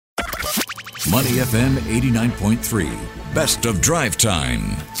Money FM 89.3, best of drive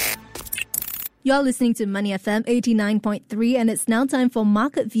time. You're listening to Money FM 89.3, and it's now time for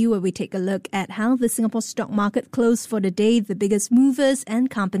Market View, where we take a look at how the Singapore stock market closed for the day, the biggest movers and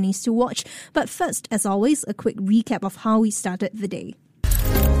companies to watch. But first, as always, a quick recap of how we started the day.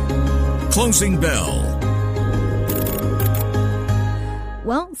 Closing bell.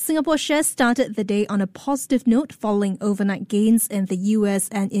 Well, Singapore shares started the day on a positive note following overnight gains in the US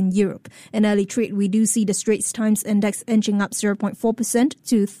and in Europe. In early trade, we do see the Straits Times Index inching up 0.4%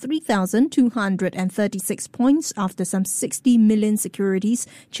 to 3,236 points after some 60 million securities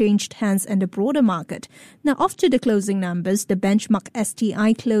changed hands in the broader market. Now, off to the closing numbers, the benchmark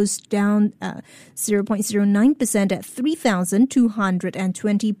STI closed down 0.09% at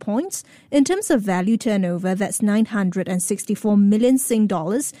 3,220 points. In terms of value turnover, that's 964 million Sing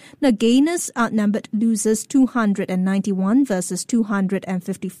dollars. Now, gainers outnumbered losers 291 versus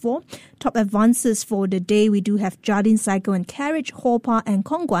 254. Top advances for the day, we do have Jardine Cycle and Carriage, Horpa and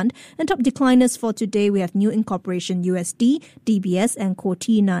Kongguan. And top decliners for today, we have New Incorporation USD, DBS and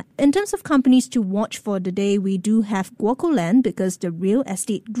Cortina. In terms of companies to watch for the day, we do have GuocoLand, because the real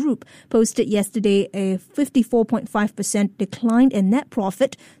estate group posted yesterday a 54.5% decline in net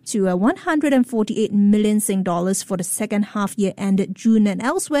profit to 148 million Sing dollars for the second half year ended June. And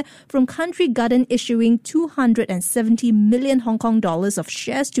elsewhere, from Country Garden issuing 270 million Hong Kong dollars of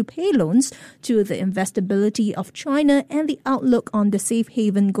shares to pay loans to the Investability of China and the outlook on the safe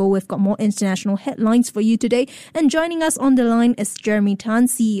haven goal. We've got more international headlines for you today. And joining us on the line is Jeremy Tan,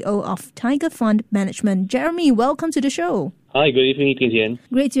 CEO of Tiger Fund Management. Jeremy, welcome to the show. Hi, good evening, Tian.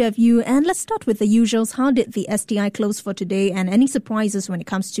 Great to have you. And let's start with the usuals. How did the STI close for today, and any surprises when it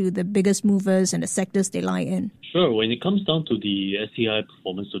comes to the biggest movers and the sectors they lie in? Sure. When it comes down to the STI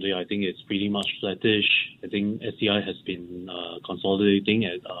performance today, I think it's pretty much flattish. I think STI has been consolidating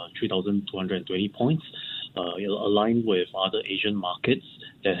at 3,220 points, aligned with other Asian markets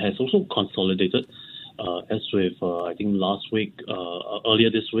that has also consolidated. As with, I think earlier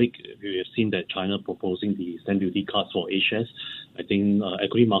this week, we have seen that China proposing the stamp duty cuts for A shares. I think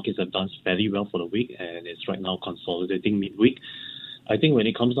equity markets have done fairly well for the week, and it's right now consolidating midweek. I think when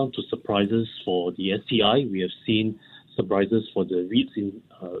it comes down to surprises for the STI, we have seen surprises for the REIT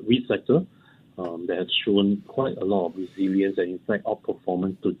sector that has shown quite a lot of resilience and, in fact,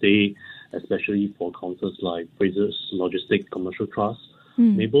 outperformance today, especially for counters like Fraser's Logistics Commercial Trust,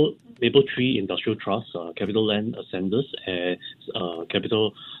 Maple Tree Industrial Trust, CapitaLand Ascenders, and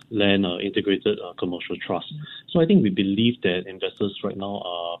CapitaLand Integrated Commercial Trust. So I think we believe that investors right now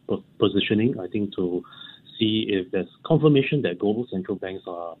are positioning, I think, to see if there's confirmation that global central banks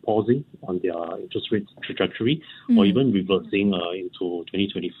are pausing on their interest rate trajectory or even reversing into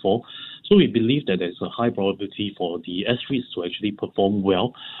 2024. So we believe that there's a high probability for the S-REITs to actually perform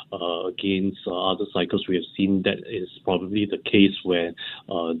well against other cycles. We have seen that is probably the case where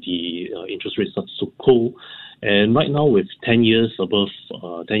the interest rate starts to cool. And right now, with 10 years above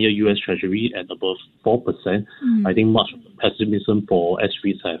 10-year US Treasury at above 4%, I think much pessimism for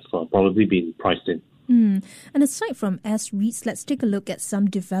S-REITs have probably been priced in. And aside from S-REITs, let's take a look at some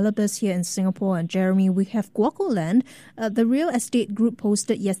developers here in Singapore. And Jeremy, we have GuocoLand. The real estate group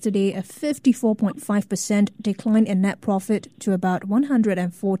posted yesterday a 54.5% decline in net profit to about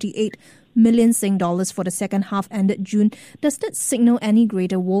 148 million Sing dollars for the second half ended June. Does that signal any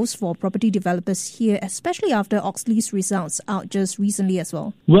greater woes for property developers here, especially after Oxley's results out just recently as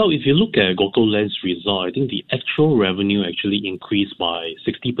well? Well, if you look at GuocoLand's result, I think the actual revenue actually increased by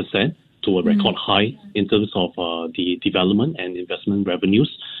 60%. To a record high in terms of the development and investment revenues.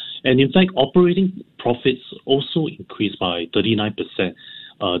 And in fact, operating profits also increased by 39%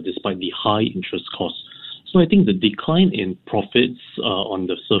 despite the high interest costs. So I think the decline in profits on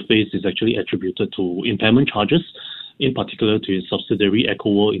the surface is actually attributed to impairment charges, in particular to its subsidiary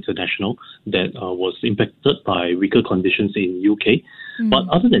EcoWorld International, that was impacted by weaker conditions in UK. But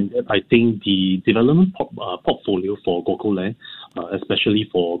other than that, I think the development portfolio for GuocoLand, especially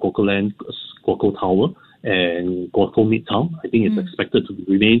for GuocoLand, Guoco Tower and Guoco Midtown, I think it's expected to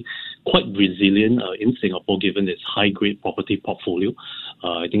remain quite resilient in Singapore given its high-grade property portfolio.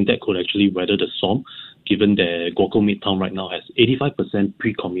 I think that could actually weather the storm, given that Guoco Midtown right now has 85%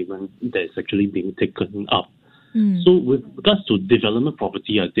 pre-commitment that is actually being taken up. So with regards to development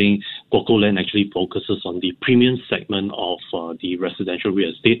property, I think GuocoLand actually focuses on the premium segment of the residential real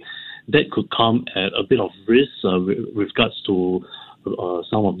estate. That could come at a bit of risk with regards to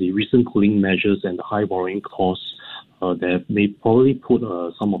some of the recent cooling measures and the high borrowing costs that may probably put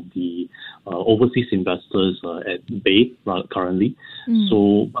some of the overseas investors at bay currently.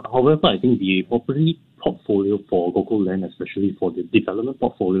 But however, I think the property portfolio for GuocoLand, especially for the development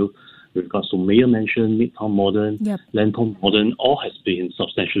portfolio, with regards to Mayor Mansion, Midtown Modern, Lantong Modern, all has been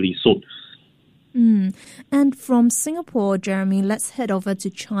substantially sold. And from Singapore, Jeremy, let's head over to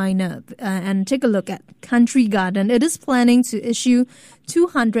China and take a look at Country Garden. It is planning to issue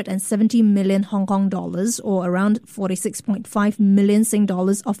 270 million Hong Kong dollars, or around 46.5 million Sing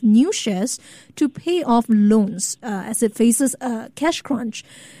dollars of new shares to pay off loans as it faces a cash crunch.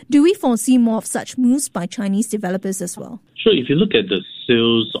 Do we foresee more of such moves by Chinese developers as well? So if you look at the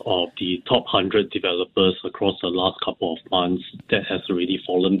sales of the top 100 developers across the last couple of months, that has already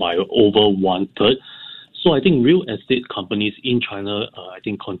fallen by over 1/3. So I think real estate companies in China, I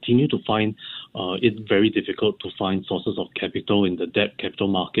think, continue to find it very difficult to find sources of capital in the debt capital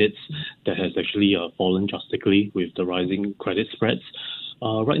markets that has actually fallen drastically with the rising credit spreads.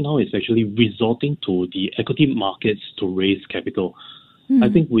 Right now, it's actually resorting to the equity markets to raise capital. I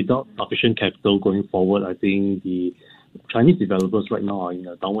think without sufficient capital going forward, I think the Chinese developers right now are in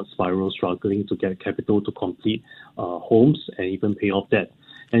a downward spiral, struggling to get capital to complete homes and even pay off debt.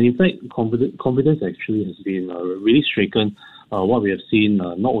 And in fact, confidence actually has been really shaken. What we have seen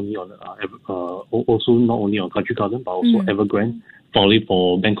not only on Country Garden, but also Evergrande filing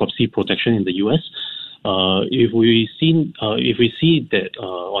for bankruptcy protection in the US. If we see that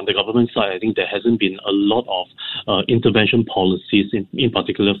on the government side, I think there hasn't been a lot of intervention policies, in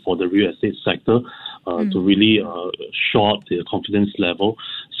particular for the real estate sector, to really shore up the confidence level.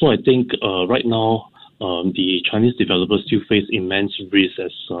 So I think right now, the Chinese developers still face immense risk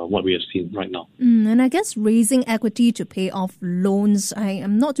as what we have seen right now. And I guess raising equity to pay off loans, I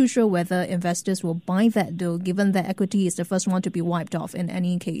am not too sure whether investors will buy that though, given that equity is the first one to be wiped off in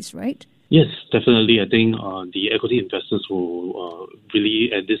any case, right? Yes, definitely. I think the equity investors will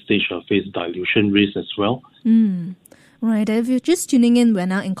really at this stage face dilution risk as well. Right. If you're just tuning in, we're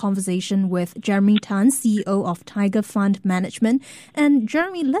now in conversation with Jeremy Tan, CEO of Tiger Fund Management. And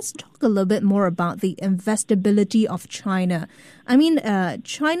Jeremy, let's talk a little bit more about the investability of China. I mean,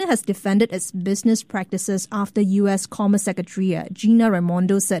 China has defended its business practices after U.S. Commerce Secretary Gina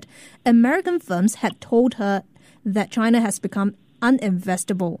Raimondo said American firms had told her that China has become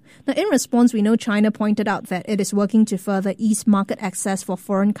uninvestable. Now, in response, we know China pointed out that it is working to further ease market access for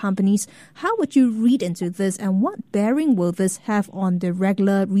foreign companies. How would you read into this, and what bearing will this have on the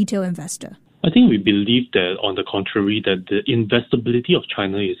regular retail investor? I think we believe that, on the contrary, that the investability of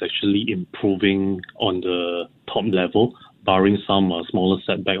China is actually improving on the top level, barring some smaller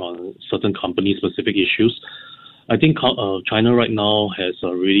setback on certain company-specific issues. I think China right now has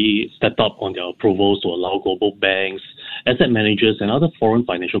really stepped up on their approvals to allow global banks, asset managers, and other foreign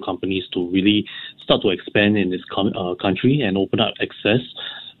financial companies to really start to expand in this country and open up access.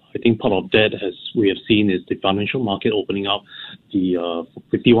 I think part of that, as we have seen, is the financial market opening up. The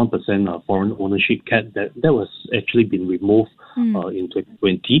 51% foreign ownership cap that was actually been removed in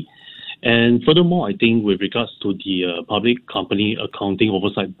 2020. And furthermore, I think with regards to the Public Company Accounting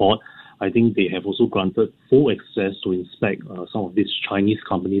Oversight Board, I think they have also granted full access to inspect some of these Chinese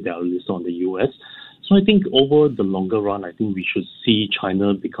companies that are listed on the US. So I think over the longer run, I think we should see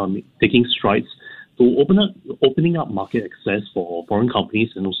China taking strides to opening up market access for foreign companies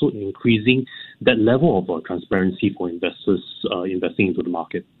and also increasing that level of transparency for investors investing into the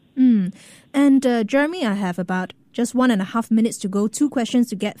market. And Jeremy, I have about just 1.5 minutes to go. 2 questions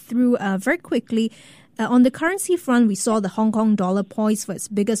to get through very quickly. On the currency front, we saw the Hong Kong dollar poised for its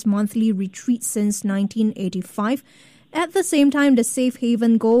biggest monthly retreat since 1985. At the same time, the safe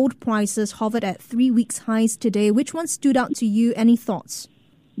haven gold prices hovered at 3 weeks highs today. Which one stood out to you? Any thoughts?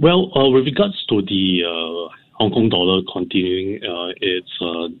 Well, with regards to the Hong Kong dollar continuing its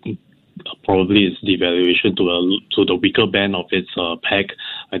devaluation to the weaker band of its peg,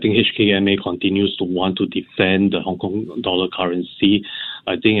 I think HKMA continues to want to defend the Hong Kong dollar currency.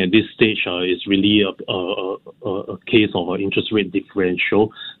 I think at this stage, it's really a case of an interest rate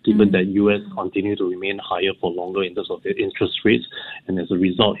differential, given that US continue to remain higher for longer in terms of the interest rates. And as a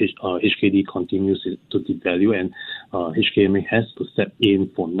result, HKD continues to devalue, and HKMA has to step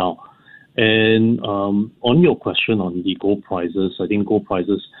in for now. And on your question on the gold prices, I think gold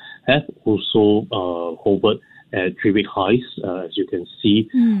prices have also hovered at 3-week highs, as you can see.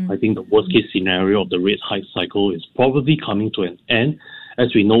 I think the worst case scenario of the rate hike cycle is probably coming to an end,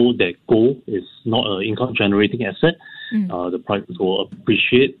 as we know that gold is not an income generating asset. The price will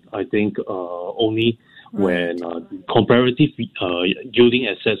appreciate, I think, only when comparative yielding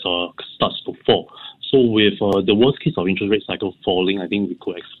assets starts to fall. So with the worst case of interest rate cycle falling, I think we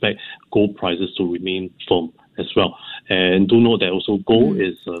could expect gold prices to remain firm as well. And do note that also gold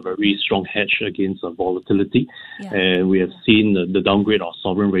is a very strong hedge against volatility. Yeah. And we have seen the downgrade of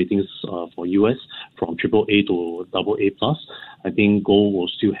sovereign ratings for US from AAA to AA+. I think gold will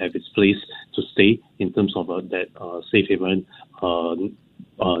still have its place to stay in terms of that safe haven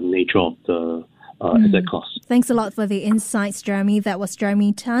nature of the asset class. Thanks a lot for the insights, Jeremy. That was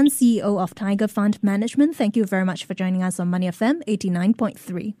Jeremy Tan, CEO of Tiger Fund Management. Thank you very much for joining us on Money FM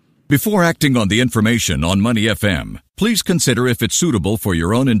 89.3. Before acting on the information on Money FM, please consider if it's suitable for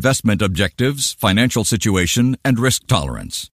your own investment objectives, financial situation, and risk tolerance.